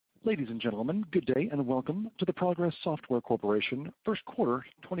Ladies and gentlemen, good day and welcome to the Progress Software Corporation First Quarter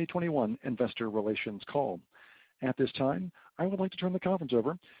 2021 Investor Relations Call. At this time, I would like to turn the conference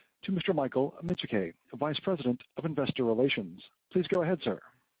over to Mr. Michael Micciche, Vice President of Investor Relations. Please go ahead, sir.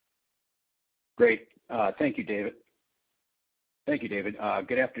 Great. Thank you, David.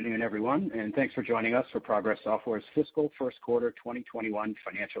 Good afternoon, everyone, and thanks for joining us for Progress Software's Fiscal First Quarter 2021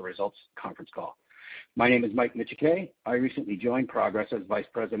 Financial Results Conference Call. My name is Mike Micciche. I recently joined Progress as Vice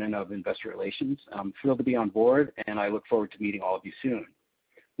President of Investor Relations. I'm thrilled to be on board, and I look forward to meeting all of you soon.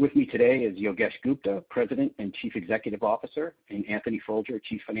 With me today is Yogesh Gupta, President and Chief Executive Officer, and Anthony Folger,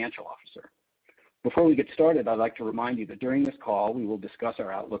 Chief Financial Officer. Before we get started, I'd like to remind you that during this call, we will discuss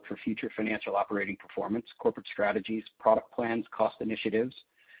our outlook for future financial operating performance, corporate strategies, product plans, cost initiatives,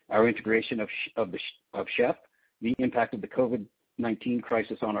 our integration of Chef, the impact of the COVID-19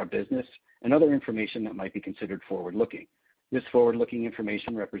 crisis on our business, and other information that might be considered forward-looking. This forward-looking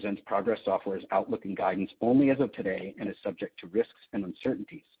information represents Progress Software's outlook and guidance only as of today and is subject to risks and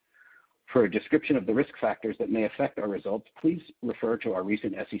uncertainties. For a description of the risk factors that may affect our results, please refer to our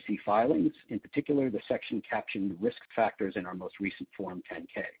recent SEC filings, in particular the section captioned Risk Factors in our most recent Form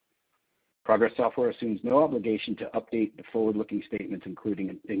 10-K. Progress Software assumes no obligation to update the forward-looking statements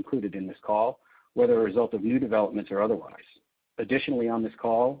included in this call, whether a result of new developments or otherwise. Additionally, on this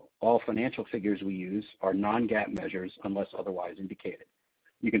call, all financial figures we use are non-GAAP measures unless otherwise indicated.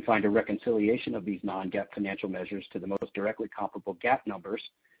 You can find a reconciliation of these non-GAAP financial measures to the most directly comparable GAAP numbers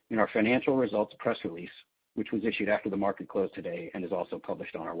in our financial results press release, which was issued after the market closed today and is also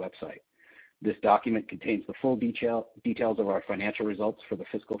published on our website. This document contains the full details of our financial results for the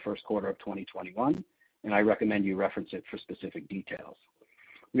fiscal first quarter of 2021, and I recommend you reference it for specific details.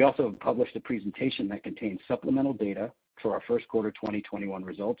 We also have published a presentation that contains supplemental data for our first quarter 2021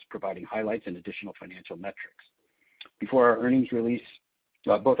 results, providing highlights and additional financial metrics. Both our earnings release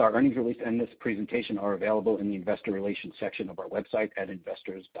and this presentation are available in the Investor Relations section of our website at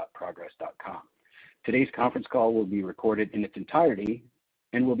investors.progress.com. Today's conference call will be recorded in its entirety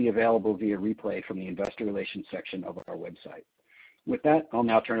and will be available via replay from the Investor Relations section of our website. With that, I'll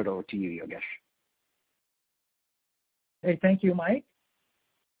now turn it over to you, Yogesh. Hey, thank you, Mike,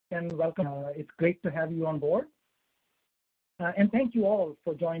 and welcome. It's great to have you on board. And thank you all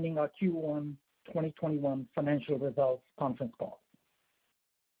for joining our Q1 2021 financial results conference call.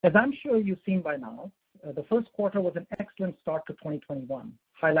 As I'm sure you've seen by now, the first quarter was an excellent start to 2021,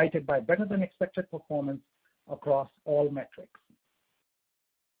 highlighted by better than expected performance across all metrics.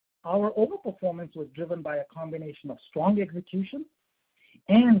 Our overperformance was driven by a combination of strong execution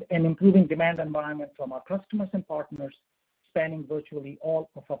and an improving demand environment from our customers and partners spanning virtually all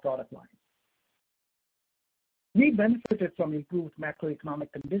of our product lines. We benefited from improved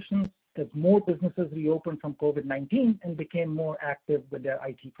macroeconomic conditions as more businesses reopened from COVID-19 and became more active with their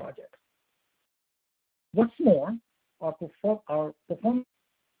IT projects. What's more, our performance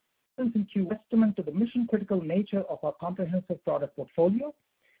in Q testament to the mission-critical nature of our comprehensive product portfolio,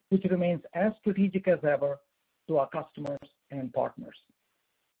 which remains as strategic as ever to our customers and partners.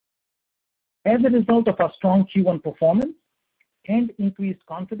 As a result of our strong Q1 performance and increased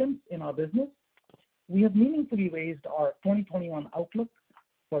confidence in our business, we have meaningfully raised our 2021 outlook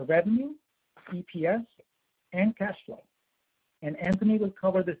for revenue, EPS, and cash flow. And Anthony will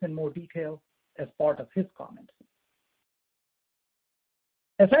cover this in more detail as part of his comments.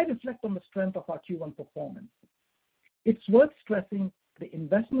 As I reflect on the strength of our Q1 performance, it's worth stressing the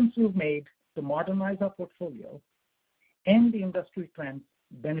investments we've made to modernize our portfolio and the industry trends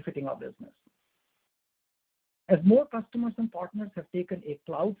benefiting our business. As more customers and partners have taken a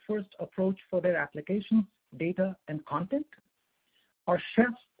cloud-first approach for their applications, data, and content, our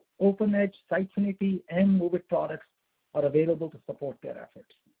Chef, OpenEdge, Sitefinity, and MOVEit products are available to support their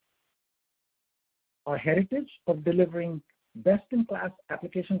efforts. Our heritage of delivering best-in-class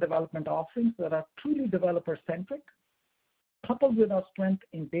application development offerings that are truly developer-centric, coupled with our strength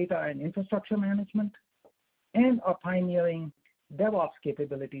in data and infrastructure management, and our pioneering DevOps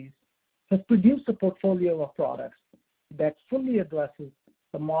capabilities, has produced a portfolio of products that fully addresses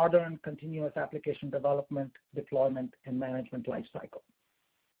the modern continuous application development, deployment, and management lifecycle.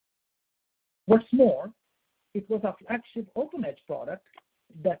 What's more, it was our flagship OpenEdge product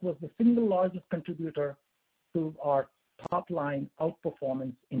that was the single largest contributor to our top-line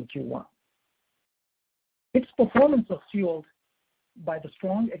outperformance in Q1. Its performance was fueled by the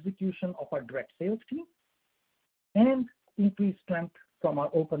strong execution of our direct sales team and increased strength from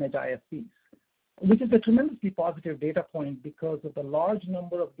our OpenEdge ISVs, which is a tremendously positive data point because of the large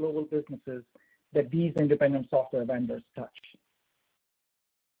number of global businesses that these independent software vendors touch.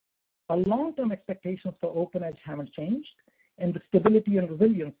 Our long-term expectations for OpenEdge haven't changed, and the stability and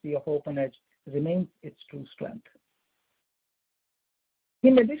resiliency of OpenEdge remains its true strength.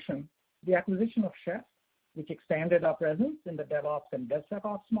 In addition, the acquisition of Chef, which expanded our presence in the DevOps and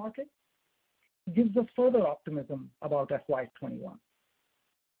DevSecOps market, gives us further optimism about FY21.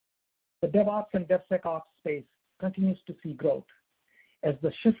 The DevOps and DevSecOps space continues to see growth as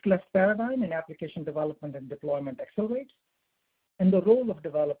the shift-left paradigm in application development and deployment accelerates, and the role of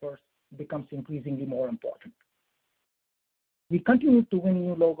developers becomes increasingly more important. We continue to win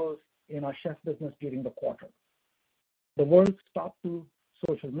new logos in our Chef business during the quarter. The world's top 2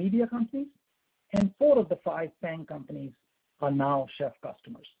 social media companies and 4 of the 5 FANG companies are now Chef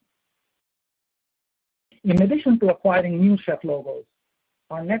customers. In addition to acquiring new Chef logos,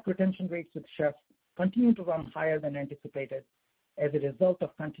 our net retention rates with Chef continue to run higher than anticipated as a result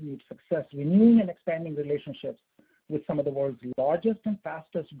of continued success renewing and expanding relationships with some of the world's largest and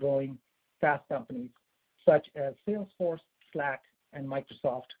fastest growing SaaS companies, such as Salesforce, Slack, and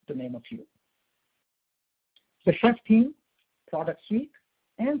Microsoft, to name a few. The Chef team, product suite,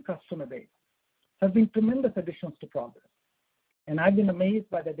 and customer base have been tremendous additions to Progress, and I've been amazed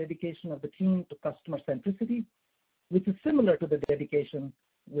by the dedication of the team to customer centricity, which is similar to the dedication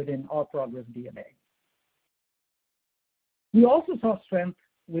within our Progress DNA. We also saw strength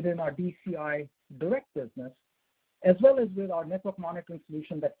within our DCI direct business, as well as with our network monitoring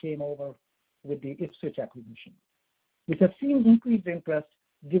solution that came over with the Ipswitch acquisition, which have seen increased interest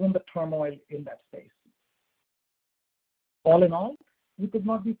given the turmoil in that space. All in all, we could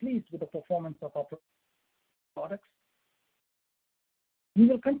not be pleased with the performance of our products. We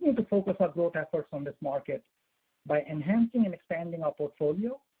will continue to focus our growth efforts on this market by enhancing and expanding our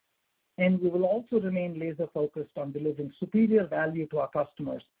portfolio, and we will also remain laser focused on delivering superior value to our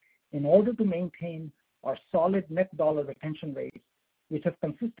customers in order to maintain our solid net dollar retention rates, which have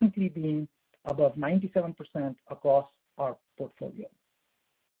consistently been above 97% across our portfolio.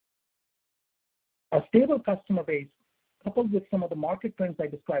 Our stable customer base, coupled with some of the market trends I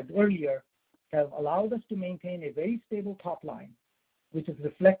described earlier, have allowed us to maintain a very stable top line, which is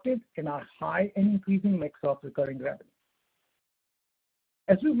reflected in our high and increasing mix of recurring revenue.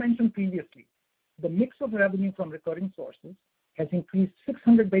 As we mentioned previously, the mix of revenue from recurring sources has increased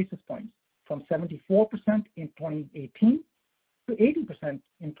 600 basis points from 74% in 2018 to 80%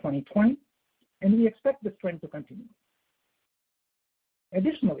 in 2020, and we expect this trend to continue.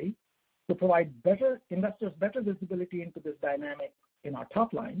 Additionally, to provide investors better visibility into this dynamic in our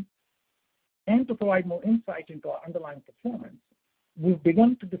top line, and to provide more insight into our underlying performance, we've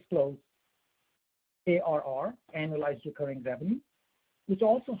begun to disclose ARR, annualized recurring revenue, which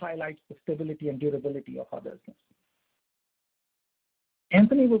also highlights the stability and durability of our business.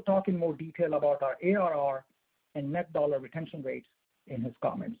 Anthony will talk in more detail about our ARR and net dollar retention rates in his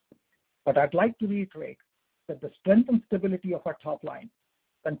comments, but I'd like to reiterate that the strength and stability of our top line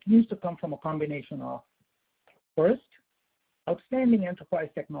continues to come from a combination of, first, outstanding enterprise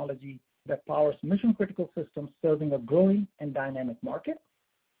technology that powers mission-critical systems serving a growing and dynamic market,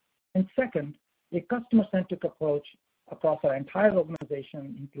 and second, a customer-centric approach across our entire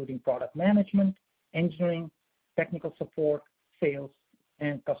organization, including product management, engineering, technical support, sales,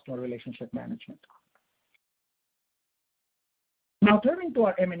 and customer relationship management. Now turning to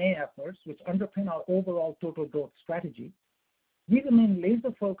our M&A efforts, which underpin our overall total growth strategy, we remain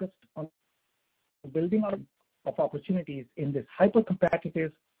laser focused on building out of opportunities in this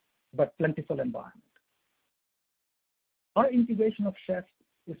hyper-competitive but plentiful environment. Our integration of Chef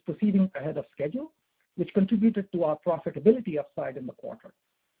is proceeding ahead of schedule, which contributed to our profitability upside in the quarter.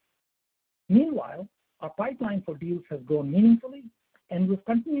 Meanwhile, our pipeline for deals has grown meaningfully, and we've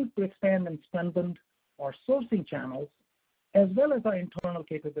continued to expand and strengthen our sourcing channels as well as our internal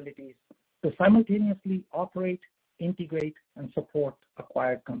capabilities to simultaneously operate, integrate, and support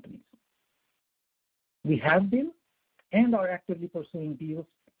acquired companies. We have been and are actively pursuing deals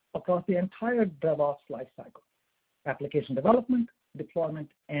across the entire DevOps lifecycle: application development, deployment,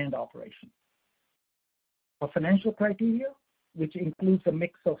 and operation. Our financial criteria, which includes a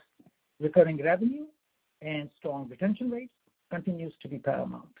mix of recurring revenue and strong retention rates, continues to be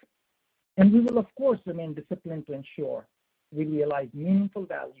paramount. And we will, of course, remain disciplined to ensure we realize meaningful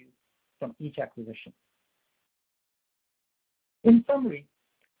value from each acquisition. In summary,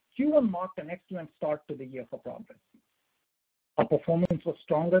 Q1 marked an excellent start to the year for Progress. Our performance was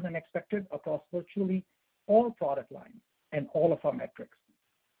stronger than expected across virtually all product lines and all of our metrics.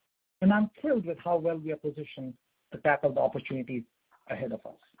 And I'm thrilled with how well we are positioned to tackle the opportunities ahead of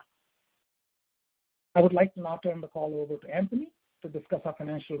us. I would like to now turn the call over to Anthony to discuss our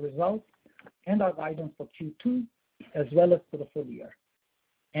financial results and our guidance for Q2, as well as for the full year.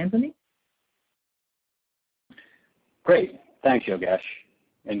 Anthony? Great. Thanks, Yogesh,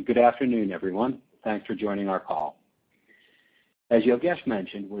 and good afternoon, everyone. Thanks for joining our call. As Yogesh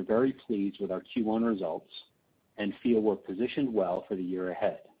mentioned, we're very pleased with our Q1 results and feel we're positioned well for the year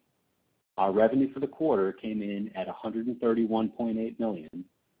ahead. Our revenue for the quarter came in at $131.8 million,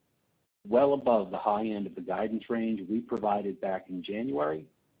 well above the high end of the guidance range we provided back in January,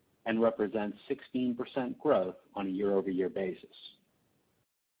 and represents 16% growth on a year-over-year basis.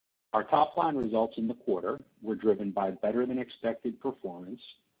 Our top-line results in the quarter were driven by better-than-expected performance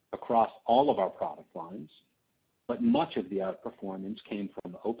across all of our product lines, but much of the outperformance came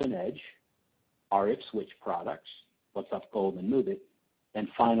from OpenEdge, our Ipswitch products, What's Up Gold and Move It, and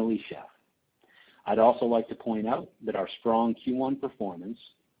finally Chef. I'd also like to point out that our strong Q1 performance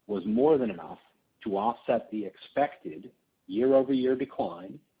was more than enough to offset the expected year-over-year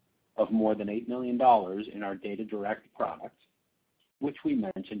decline of more than $8 million in our Data Direct product, which we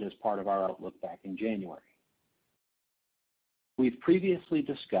mentioned as part of our outlook back in January. We've previously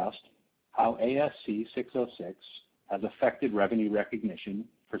discussed how ASC 606 has affected revenue recognition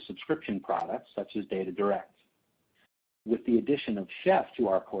for subscription products such as Data Direct. With the addition of Chef to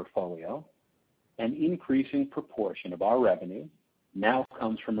our portfolio, an increasing proportion of our revenue now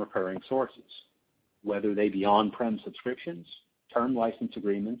comes from recurring sources, whether they be on-prem subscriptions, term license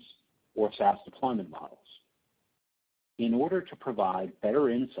agreements, or SaaS deployment models. In order to provide better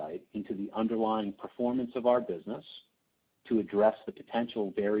insight into the underlying performance of our business, to address the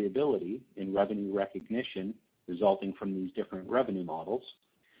potential variability in revenue recognition resulting from these different revenue models,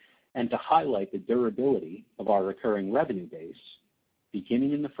 and to highlight the durability of our recurring revenue base,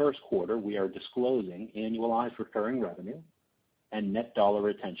 beginning in the first quarter, we are disclosing annualized recurring revenue and net dollar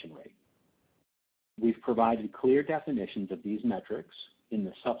retention rate. We've provided clear definitions of these metrics in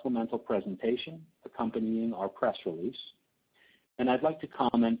the supplemental presentation accompanying our press release, and I'd like to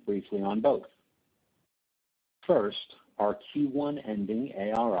comment briefly on both. First, our Q1 ending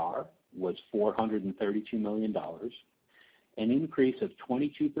ARR was $432 million, an increase of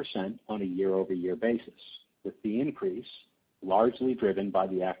 22% on a year-over-year basis, with the increase largely driven by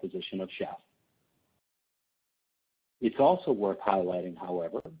the acquisition of Chef. It's also worth highlighting,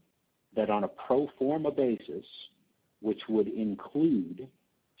 however, that on a pro forma basis, which would include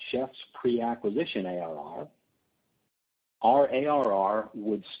Chef's pre-acquisition ARR, our ARR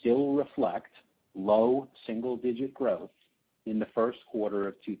would still reflect low single-digit growth in the first quarter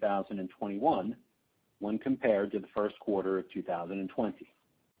of 2021 when compared to the first quarter of 2020.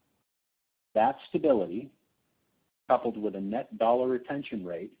 That stability, coupled with a net dollar retention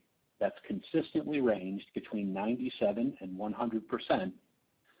rate that's consistently ranged between 97 and 100%,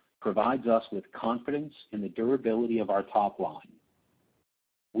 provides us with confidence in the durability of our top line.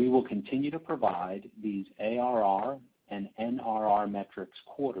 We will continue to provide these ARR and NRR metrics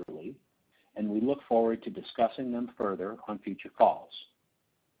quarterly, and we look forward to discussing them further on future calls.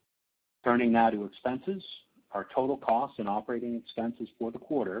 Turning now to expenses, our total costs and operating expenses for the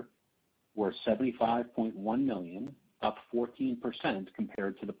quarter were $75.1 million, up 14%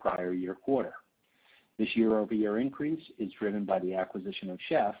 compared to the prior year quarter. This year-over-year increase is driven by the acquisition of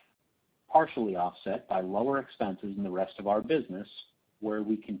Chef, partially offset by lower expenses in the rest of our business, where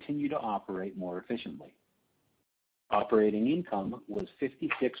we continue to operate more efficiently. Operating income was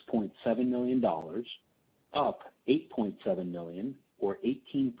 $56.7 million, up $8.7 million, or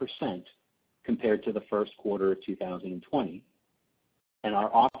 18% compared to the first quarter of 2020, and our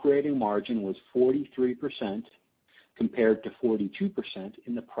operating margin was 43% compared to 42%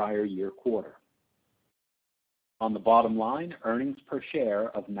 in the prior year quarter. On the bottom line, earnings per share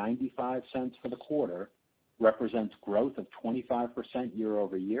of 95 cents for the quarter represents growth of 25% year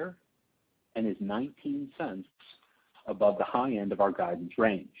over year and is 19 cents above the high end of our guidance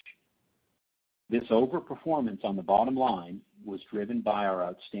range. This overperformance on the bottom line was driven by our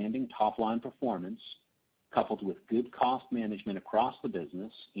outstanding top-line performance, coupled with good cost management across the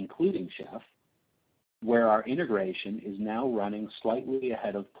business, including Chef, where our integration is now running slightly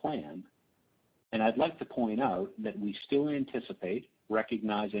ahead of plan. And I'd like to point out that we still anticipate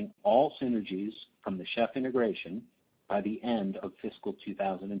recognizing all synergies from the Chef integration by the end of fiscal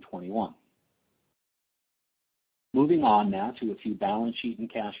 2021. Moving on now to a few balance sheet and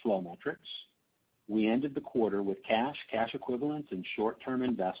cash flow metrics. We ended the quarter with cash equivalents, and short-term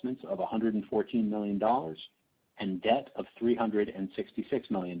investments of $114 million and debt of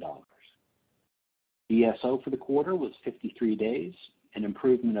 $366 million. DSO for the quarter was 53 days, an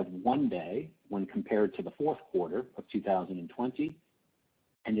improvement of 1 day when compared to the fourth quarter of 2020,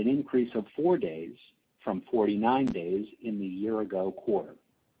 and an increase of 4 days from 49 days in the year-ago quarter.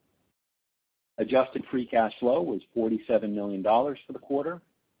 Adjusted free cash flow was $47 million for the quarter,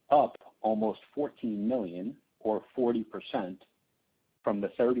 up almost $14 million or 40% from the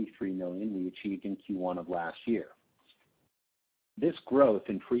 $33 million we achieved in Q1 of last year. This growth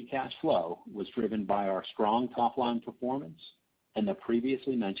in free cash flow was driven by our strong top-line performance and the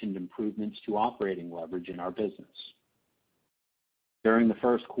previously mentioned improvements to operating leverage in our business. During the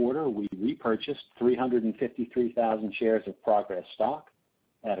first quarter, we repurchased 353,000 shares of Progress stock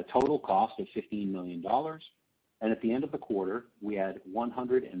at a total cost of $15 million, and at the end of the quarter, we had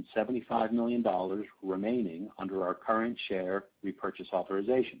 $175 million remaining under our current share repurchase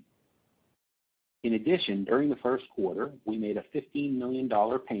authorization. In addition, during the first quarter, we made a $15 million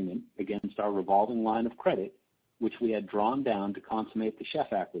payment against our revolving line of credit, which we had drawn down to consummate the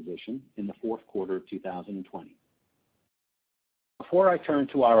Chef acquisition in the fourth quarter of 2020. Before I turn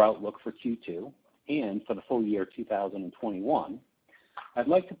to our outlook for Q2 and for the full year 2021, I'd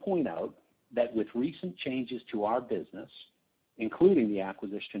like to point out that with recent changes to our business, including the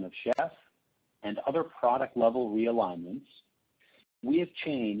acquisition of Chef and other product-level realignments, we have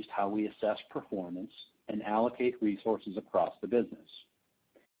changed how we assess performance and allocate resources across the business.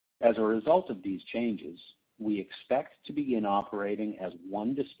 As a result of these changes, we expect to begin operating as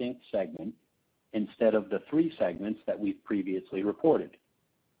one distinct segment instead of the three segments that we've previously reported.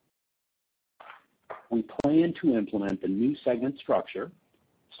 We plan to implement the new segment structure,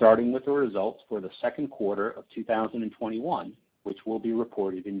 starting with the results for the second quarter of 2021, which will be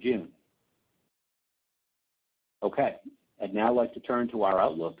reported in June. Okay, I'd now like to turn to our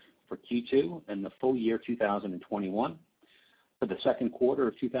outlook for Q2 and the full year 2021. For the second quarter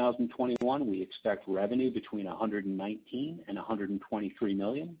of 2021, we expect revenue between $119 and $123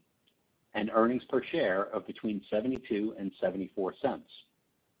 million, and earnings per share of between 72 and 74 cents.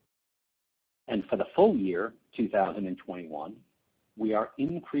 And for the full year 2021, we are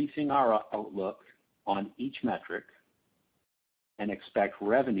increasing our outlook on each metric and expect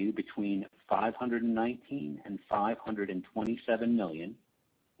revenue between $519 and $527 million,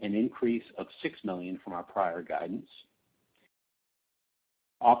 an increase of $6 million from our prior guidance,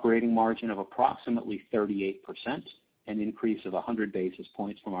 operating margin of approximately 38%, an increase of 100 basis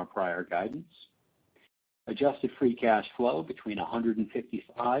points from our prior guidance, adjusted free cash flow between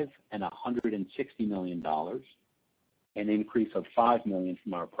 $155 and $160 million, an increase of $5 million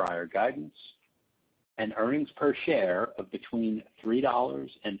from our prior guidance, and earnings per share of between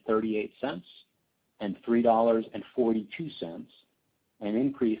 $3.38 and $3.42, an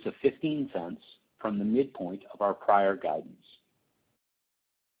increase of 15 cents from the midpoint of our prior guidance.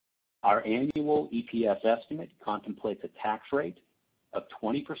 Our annual EPS estimate contemplates a tax rate of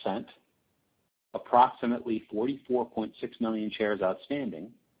 20%, approximately 44.6 million shares outstanding,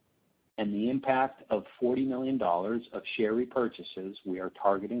 and the impact of $40 million of share repurchases we are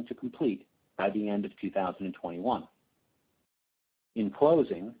targeting to complete by the end of 2021. In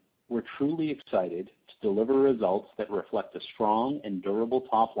closing, we're truly excited to deliver results that reflect a strong and durable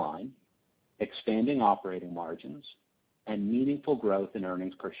top line, expanding operating margins, and meaningful growth in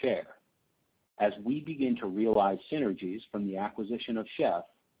earnings per share. As we begin to realize synergies from the acquisition of Chef,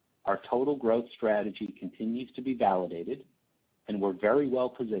 our total growth strategy continues to be validated, and we're very well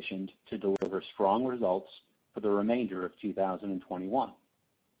positioned to deliver strong results for the remainder of 2021.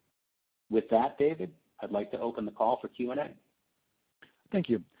 With that, David, I'd like to open the call for Q&A. Thank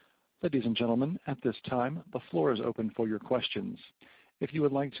you. Ladies and gentlemen, at this time, the floor is open for your questions. If you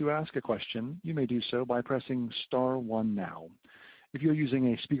would like to ask a question, you may do so by pressing star one now. If you're using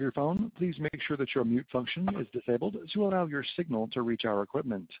a speakerphone, please make sure that your mute function is disabled to allow your signal to reach our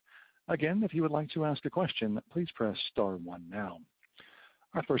equipment. Again, if you would like to ask a question, please press star one now.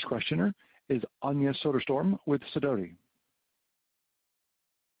 Our first questioner is Anja Soderstrom with Sidoti.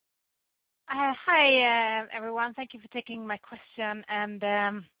 Hi, everyone. Thank you for taking my question,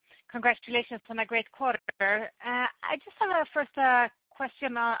 and congratulations on a great quarter. I just have a first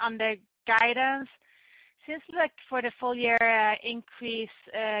question on the guidance. Seems like for the full year increase,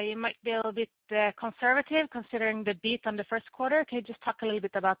 you might be a little bit conservative considering the beat on the first quarter. Can you just talk a little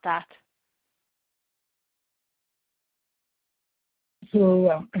bit about that?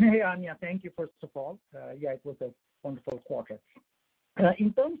 So, hey, Anya, thank you first of all. Yeah, it was a wonderful quarter.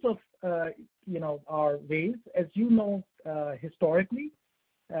 In terms of, our raise, as you know, historically,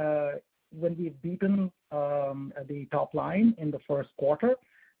 when we've beaten the top line in the first quarter,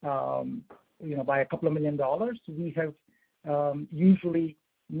 by a couple of $1 million, we have usually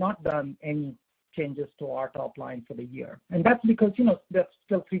not done any changes to our top line for the year. And that's because, that's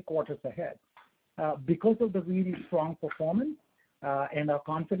still 3 quarters ahead. Because of the really strong performance and our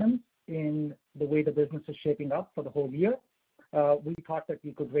confidence in the way the business is shaping up for the whole year, we thought that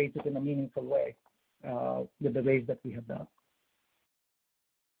we could raise it in a meaningful way with the raise that we have done.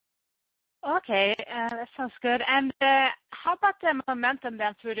 Okay, that sounds good. And how about the momentum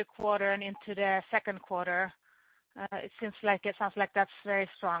then through the quarter and into the second quarter? It sounds like that's very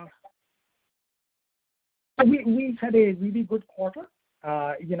strong. We had a really good quarter.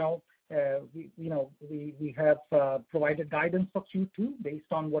 We have provided guidance for Q2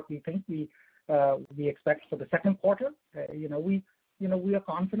 based on what we think we expect for the second quarter. We are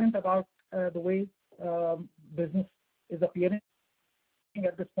confident about the way business is appearing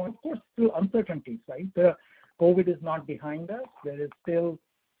at this point. Of course, still uncertainties, right? COVID is not behind us. There is still,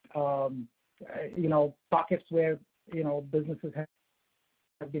 pockets where, businesses have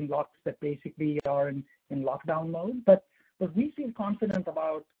been locked that basically are in lockdown mode. But we feel confident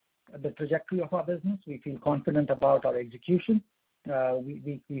about the trajectory of our business. We feel confident about our execution.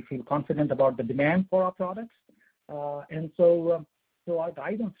 We feel confident about the demand for our products. And so our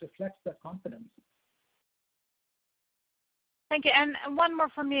guidance reflects that confidence. Thank you. And one more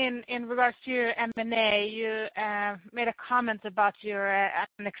from me in regards to your M&A. You made a comment about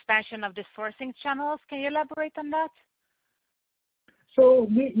an expansion of the sourcing channels. Can you elaborate on that? So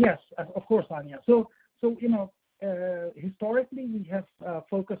yes, of course, Anya. So historically we have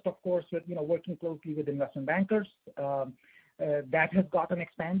focused, of course, with working closely with investment bankers. That has gotten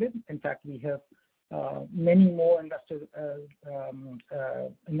expanded. In fact, we have many more investment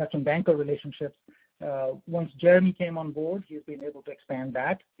banker relationships. Once Jeremy came on board, he's been able to expand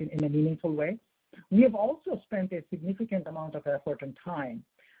that in a meaningful way. We have also spent a significant amount of effort and time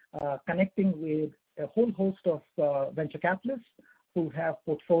connecting with a whole host of venture capitalists who have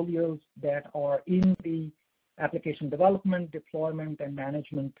portfolios that are in the application development, deployment, and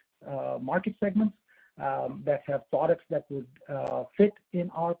management market segments that have products that would fit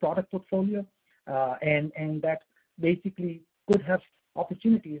in our product portfolio and that basically could have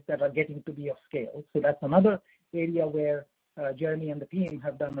opportunities that are getting to be of scale. So that's another area where Jeremy and the team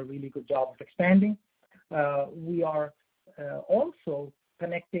have done a really good job of expanding. We are also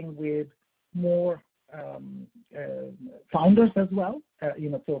connecting with more founders as well.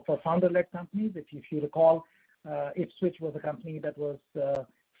 So for founder-led companies, if you recall, Ipswitch was a company that was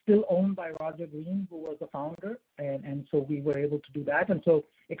still owned by Roger Green, who was the founder, and so we were able to do that. And so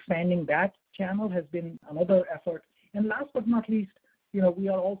expanding that channel has been another effort. And last but not least, we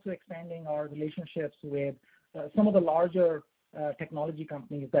are also expanding our relationships with some of the larger technology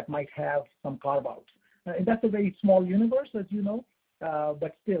companies that might have some carve-outs. That's a very small universe, as you know,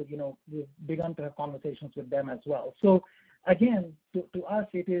 but still, we've begun to have conversations with them as well. So again, to us,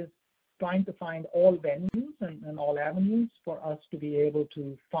 it is trying to find all venues and all avenues for us to be able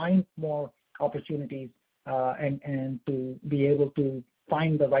to find more opportunities and to be able to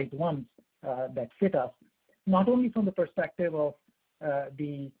find the right ones that fit us, not only from the perspective of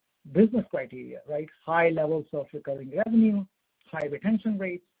the business criteria, right? High levels of recurring revenue, high retention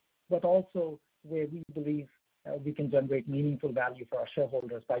rates, but also where we believe we can generate meaningful value for our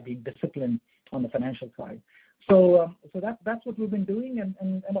shareholders by being disciplined on the financial side. So that's what we've been doing.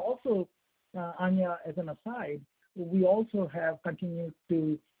 And also, Anya, as an aside, we also have continued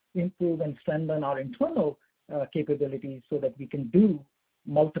to improve and strengthen our internal capabilities so that we can do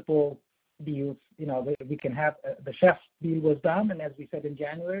multiple deals. We can have the Chef deal was done, and as we said in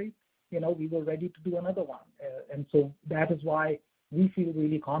January, we were ready to do another one. And so that is why we feel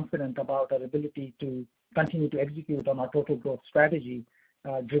really confident about our ability to continue to execute on our total growth strategy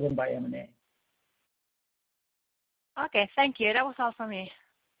driven by M&A. Okay, thank you. That was all for me.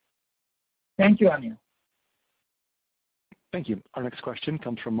 Thank you, Anya. Thank you. Our next question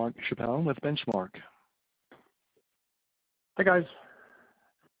comes from Mark Chappell with Benchmark. Hi, guys.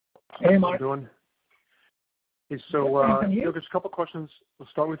 Hey, Mark. How are you doing? Hey, so just a couple questions. We'll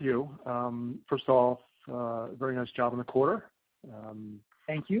start with you. First off, very nice job in the quarter.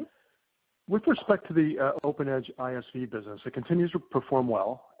 Thank you. With respect to the OpenEdge ISV business, it continues to perform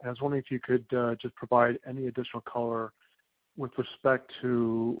well. I was wondering if you could just provide any additional color with respect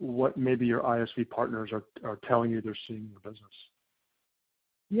to what maybe your ISV partners are telling you they're seeing in the business.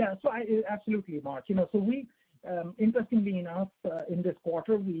 Yeah, so absolutely, Mark. So we, interestingly enough, in this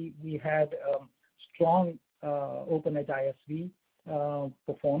quarter, we had strong OpenEdge ISV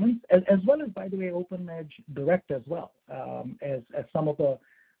performance, as well as, by the way, OpenEdge Direct as well, as some of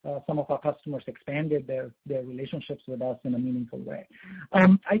our customers expanded their relationships with us in a meaningful way.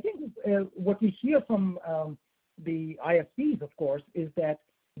 I think what we hear from the ISVs, of course, is that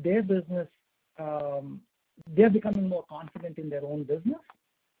their business, they're becoming more confident in their own business.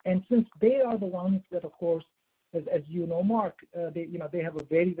 And since they are the ones that, of course, as you know, Mark, they have a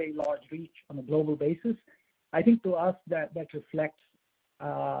very, very large reach on a global basis. I think to us that reflects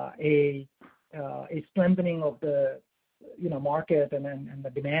a strengthening of the market and the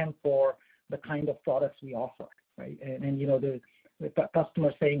demand for the kind of products we offer, right? And the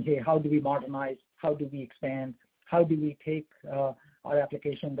customer saying, hey, how do we modernize? How do we expand? How do we take our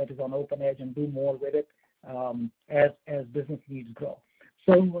application that is on OpenEdge and do more with it as business needs grow?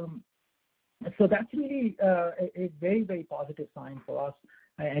 So that's really a very, very positive sign for us,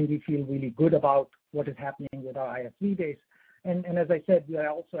 and we feel really good about what is happening with our ISV base. And as I said, we are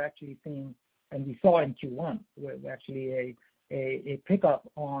also actually seeing, and we saw in Q1, actually a pickup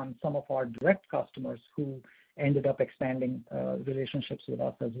on some of our direct customers who ended up expanding relationships with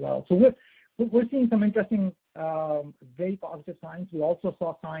us as well. So we're seeing some interesting, very positive signs. We also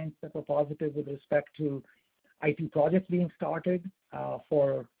saw signs that were positive with respect to IT projects being started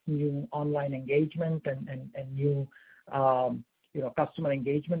for new online engagement and new customer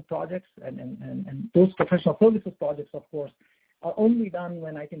engagement projects. And those professional services projects, of course, are only done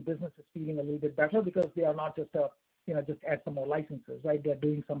when I think business is feeling a little bit better, because they are not just just add some more licenses, right? They're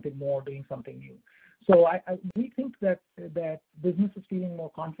doing something more, doing something new. So we think that business is feeling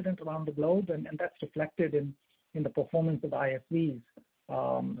more confident around the globe, and that's reflected in the performance of ISVs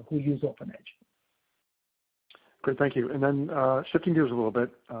who use OpenEdge. Great, thank you. And then shifting gears a little bit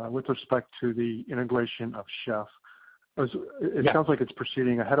with respect to the integration of Chef, it sounds like it's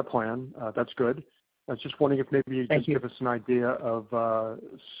proceeding ahead of plan. That's good. I was just wondering if maybe you could give us an idea of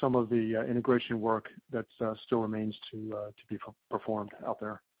some of the integration work that still remains to be performed out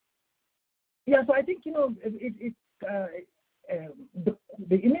there. Yeah, so I think the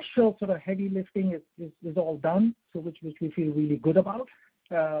initial sort of heavy lifting is all done, so which we feel really good about.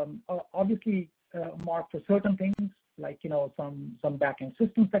 Obviously, Mark, for certain things like some back-end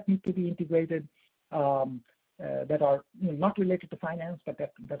systems that need to be integrated that are not related to finance, but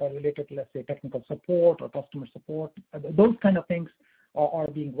that are related to, let's say, technical support or customer support. Those kind of things are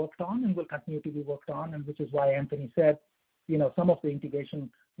being worked on and will continue to be worked on, and which is why Anthony said, some of the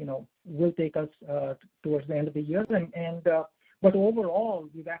integration, will take us towards the end of the year. But overall,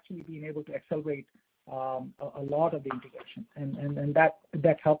 we've actually been able to accelerate a lot of the integration, and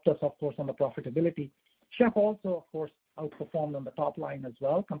that helped us, of course, on the profitability. Chef also, of course, outperformed on the top line as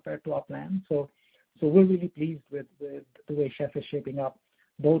well compared to our plan. So we're really pleased with the way Chef is shaping up,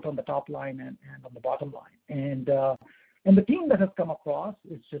 both on the top line and on the bottom line. And the team that has come across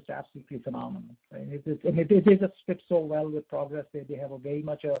is just absolutely phenomenal. Right? It just fits so well with Progress. They have a very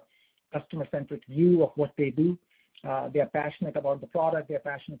much a customer-centric view of what they do. They are passionate about the product. They are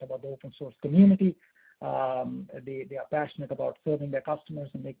passionate about the open source community. They are passionate about serving their customers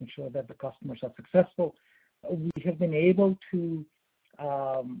and making sure that the customers are successful. We have been able to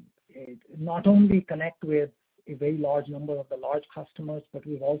not only connect with a very large number of the large customers, but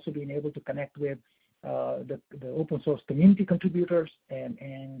we've also been able to connect with the open source community contributors,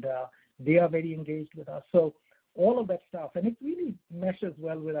 and they are very engaged with us. So all of that stuff, and it really meshes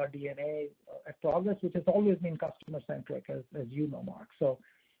well with our DNA at Progress, which has always been customer-centric, as you know, Mark. So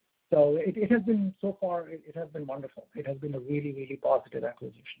it has been, so far, it has been wonderful. It has been a really, really positive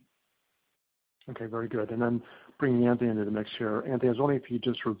acquisition. Okay, very good. And then bringing Anthony into the mix here. Anthony, I was wondering if you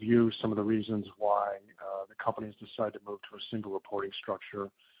just review some of the reasons why the company has decided to move to a single reporting structure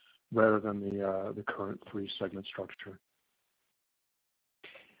rather than the current three-segment structure.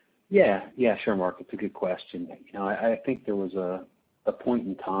 Yeah, sure, Mark. It's a good question. I think there was a point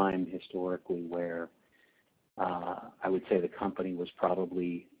in time historically where I would say the company was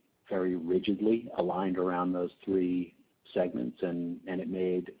probably very rigidly aligned around those three segments, and it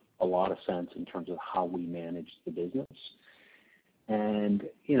made a lot of sense in terms of how we managed the business. And,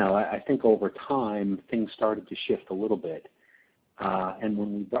 I think over time, things started to shift a little bit. And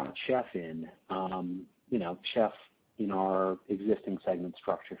when we brought Chef in, Chef in our existing segment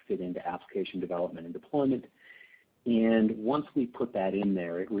structure fit into application development and deployment. And once we put that in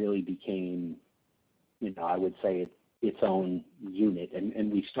there, it really became, I would say its own unit.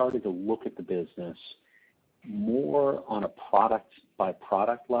 And we started to look at the business more on a product by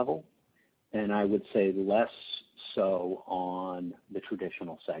product level, and I would say less so on the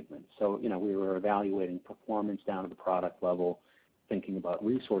traditional segments. So, we were evaluating performance down to the product level, thinking about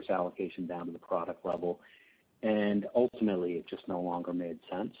resource allocation down to the product level, and ultimately it just no longer made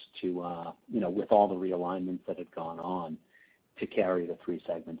sense to, with all the realignments that had gone on, to carry the three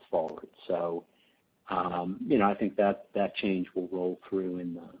segments forward. So, I think that change will roll through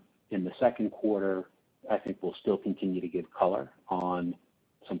in the second quarter. I think we'll still continue to give color on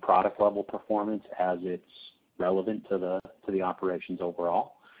some product level performance as it's relevant to the operations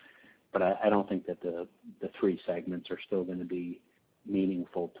overall. But I don't think that the three segments are still going to be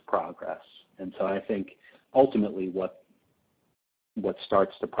meaningful to Progress. And so I think ultimately what What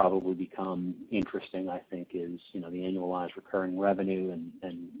starts to probably become interesting, I think, is the annualized recurring revenue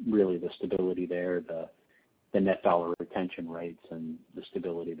and really the stability there, the net dollar retention rates and the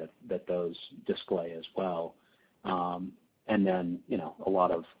stability that those display as well. And then, a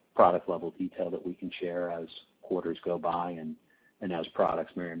lot of product level detail that we can share as quarters go by and as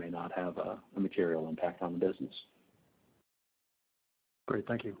products may or may not have a material impact on the business. Great,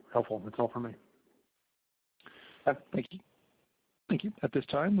 thank you. Helpful. That's all for me. Thank you. Thank you. At this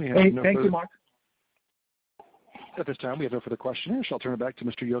time, we have Thank you, Mark. At this time, we have no further questioners. I'll turn it back to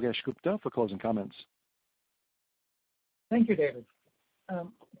Mr. Yogesh Gupta for closing comments. Thank you, David.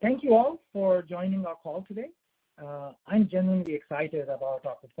 Thank you all for joining our call today. I'm genuinely excited about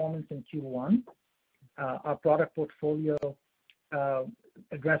our performance in Q1. Our product portfolio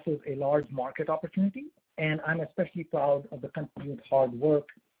addresses a large market opportunity, and I'm especially proud of the continued hard work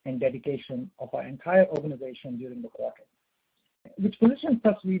and dedication of our entire organization during the quarter, which positions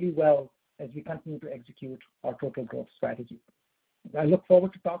us really well as we continue to execute our total growth strategy. I look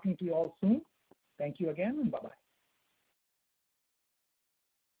forward to talking to you all soon. Thank you again, and bye-bye.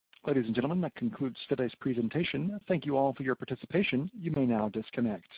 Ladies and gentlemen, that concludes today's presentation. Thank you all for your participation. You may now disconnect.